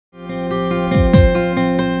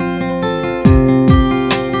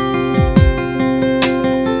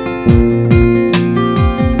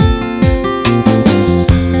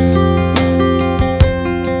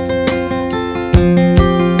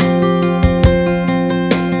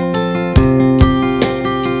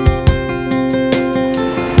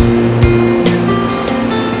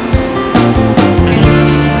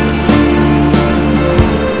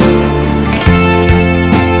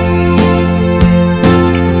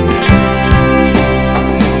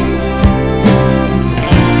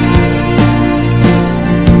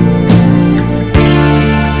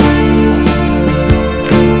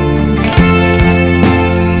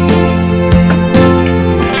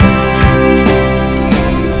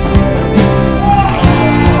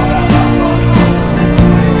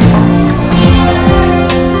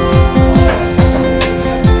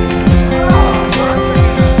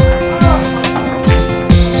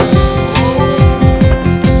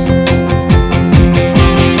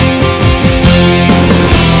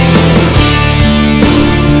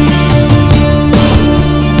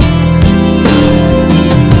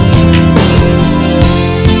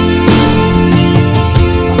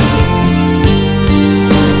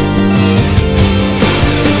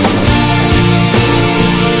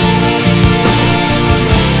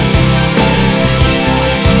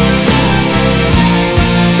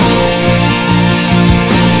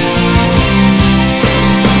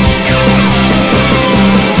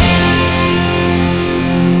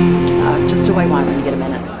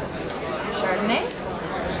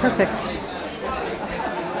perfect.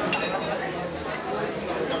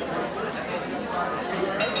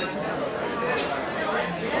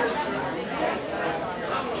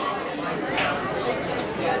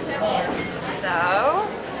 So,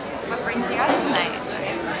 what brings you out tonight? I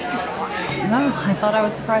haven't seen you in a while. No, I thought I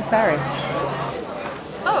would surprise Barry.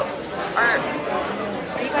 Oh, are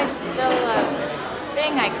you guys still a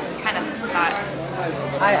thing? I kind of thought.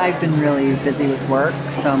 I've been really busy with work,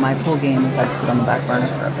 so my pool game has had to sit on the back burner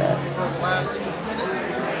for a bit.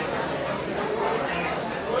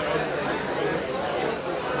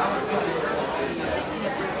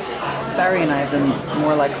 Barry and I have been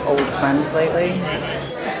more like old friends lately.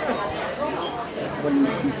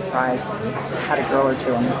 Wouldn't be surprised if we had a girl or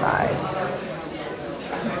two on the side.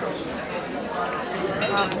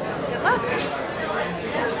 Good luck.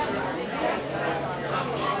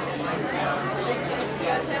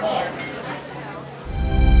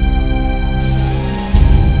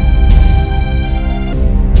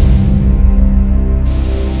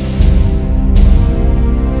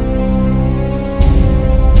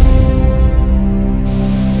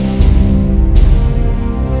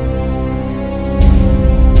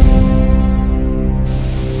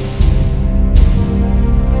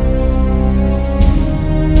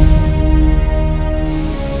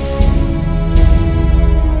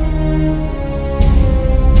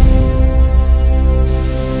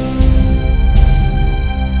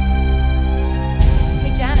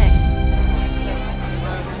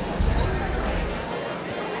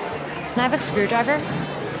 Can I have a screwdriver?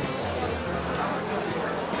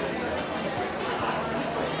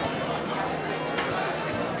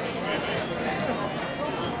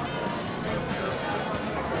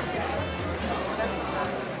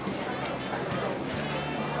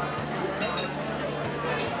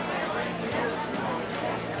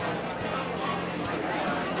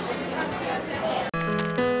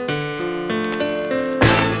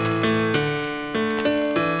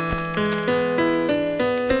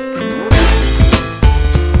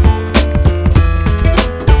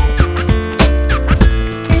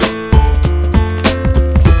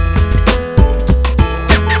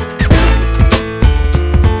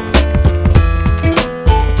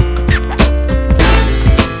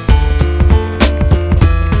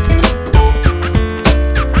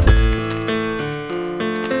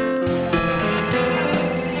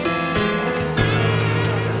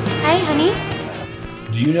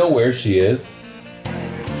 Do you know where she is?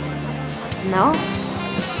 No.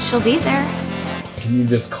 She'll be there. Can you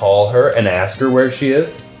just call her and ask her where she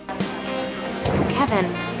is? Kevin,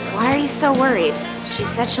 why are you so worried? She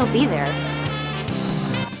said she'll be there.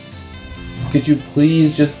 Could you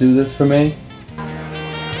please just do this for me?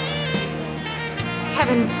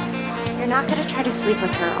 Kevin, you're not gonna try to sleep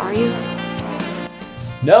with her, are you?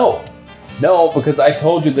 No. No, because I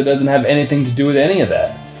told you that doesn't have anything to do with any of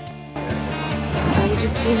that. Well, you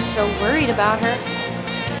just seem so worried about her.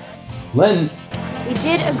 Lynn. We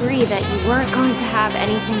did agree that you weren't going to have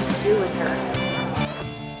anything to do with her.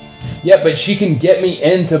 Yeah, but she can get me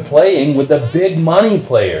into playing with the big money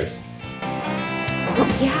players. Well,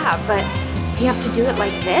 yeah, but do you have to do it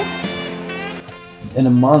like this? In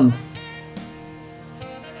a month,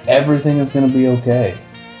 everything is going to be okay.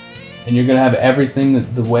 And you're going to have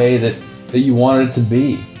everything the way that you wanted it to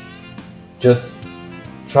be. Just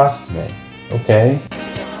trust me, okay?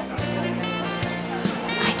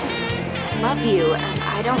 I just love you, and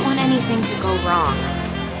I don't want anything to go wrong.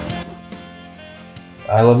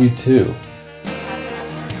 I love you too.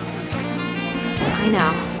 I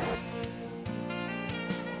know.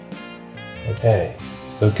 Okay,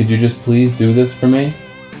 so could you just please do this for me?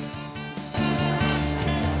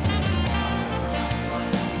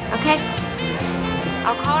 Okay.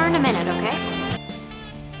 I'll call her in a minute, okay?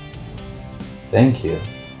 Thank you.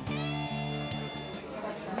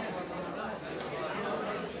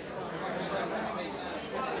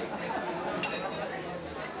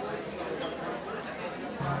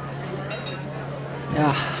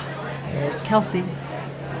 Ah, there's Kelsey.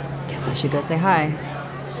 Guess I should go say hi.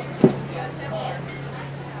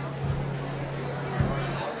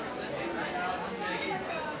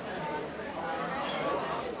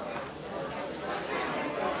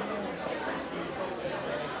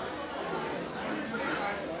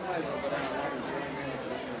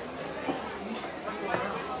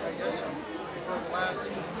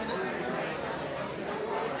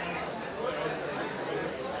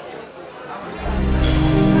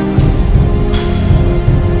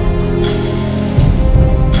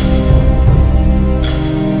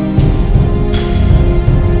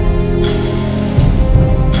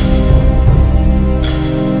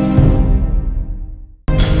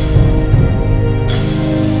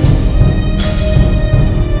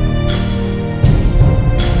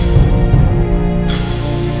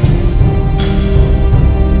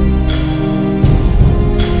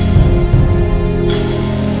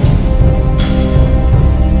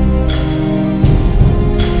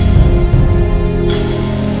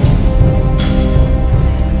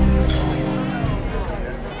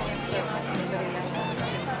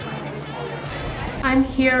 I'm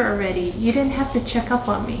here already. You didn't have to check up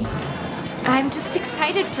on me. I'm just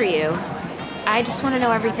excited for you. I just want to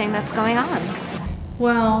know everything that's going on.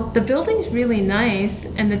 Well, the building's really nice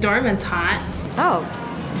and the doorman's hot. Oh,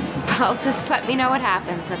 well, just let me know what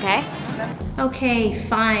happens, okay? Okay,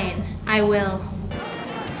 fine. I will.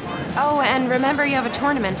 Oh, and remember you have a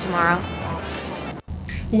tournament tomorrow.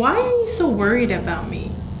 Why are you so worried about me?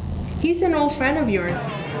 He's an old friend of yours.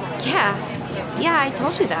 Yeah, I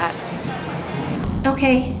told you that.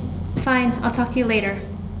 Okay, fine. I'll talk to you later.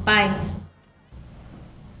 Bye.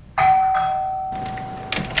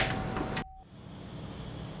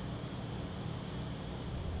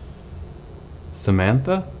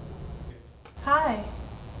 Samantha? Hi.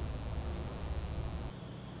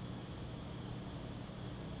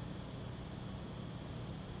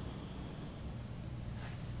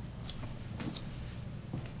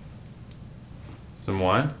 Some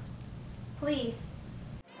wine? Please.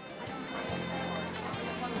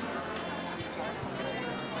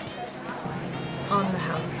 On the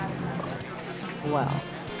house. Well,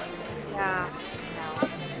 Yeah.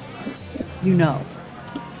 you know.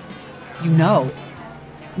 You know.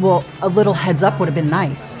 Well, a little heads up would have been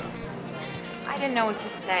nice. I didn't know what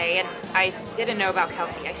to say, and I didn't know about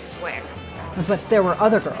Kelsey, I swear. But there were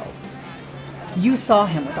other girls. You saw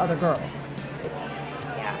him with other girls.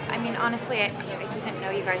 Yeah, I mean, honestly, I didn't know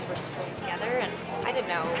you guys were still together, and I didn't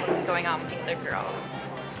know what was going on with the other girl.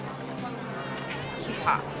 He's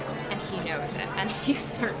hot, and he knows it, and he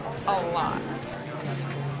flirts a lot.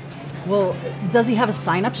 Well, does he have a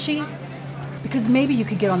sign-up sheet? Because maybe you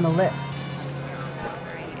could get on the list. I'm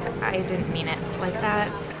sorry, I didn't mean it like that.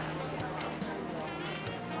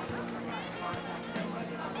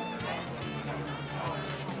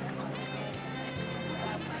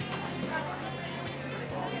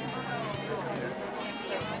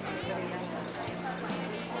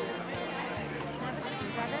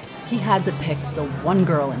 He had to pick the one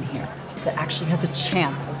girl in here that actually has a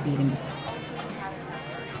chance of beating you.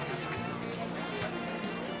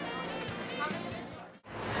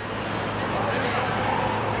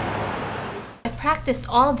 I practiced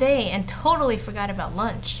all day and totally forgot about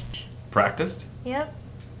lunch. Practiced? Yep.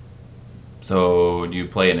 So, do you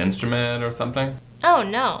play an instrument or something? Oh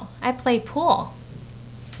no, I play pool.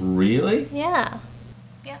 Really? Yeah.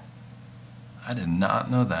 Yep. I did not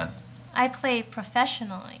know that. I play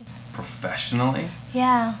professionally. Professionally?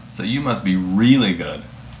 Yeah. So you must be really good.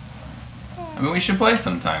 I mean, we should play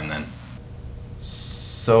sometime then.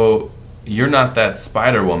 So, you're not that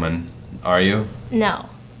Spider Woman, are you? No,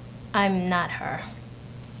 I'm not her.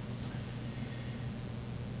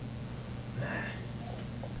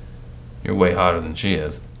 You're way hotter than she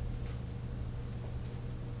is.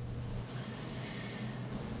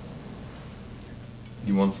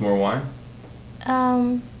 You want some more wine?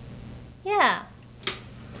 Yeah.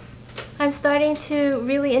 I'm starting to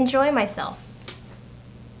really enjoy myself.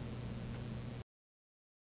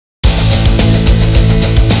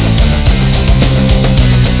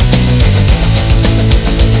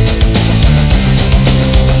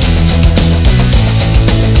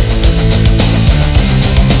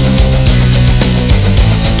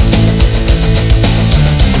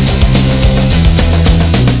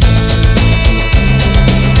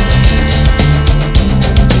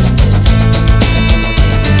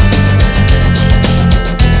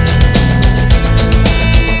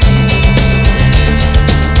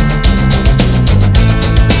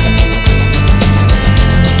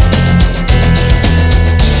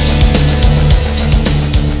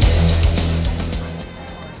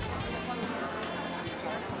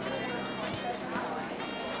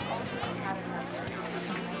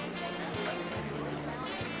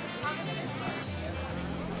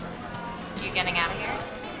 You getting out of here?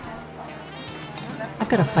 I've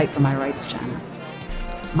got to fight for my rights, Jen.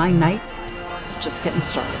 My night is just getting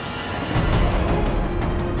started.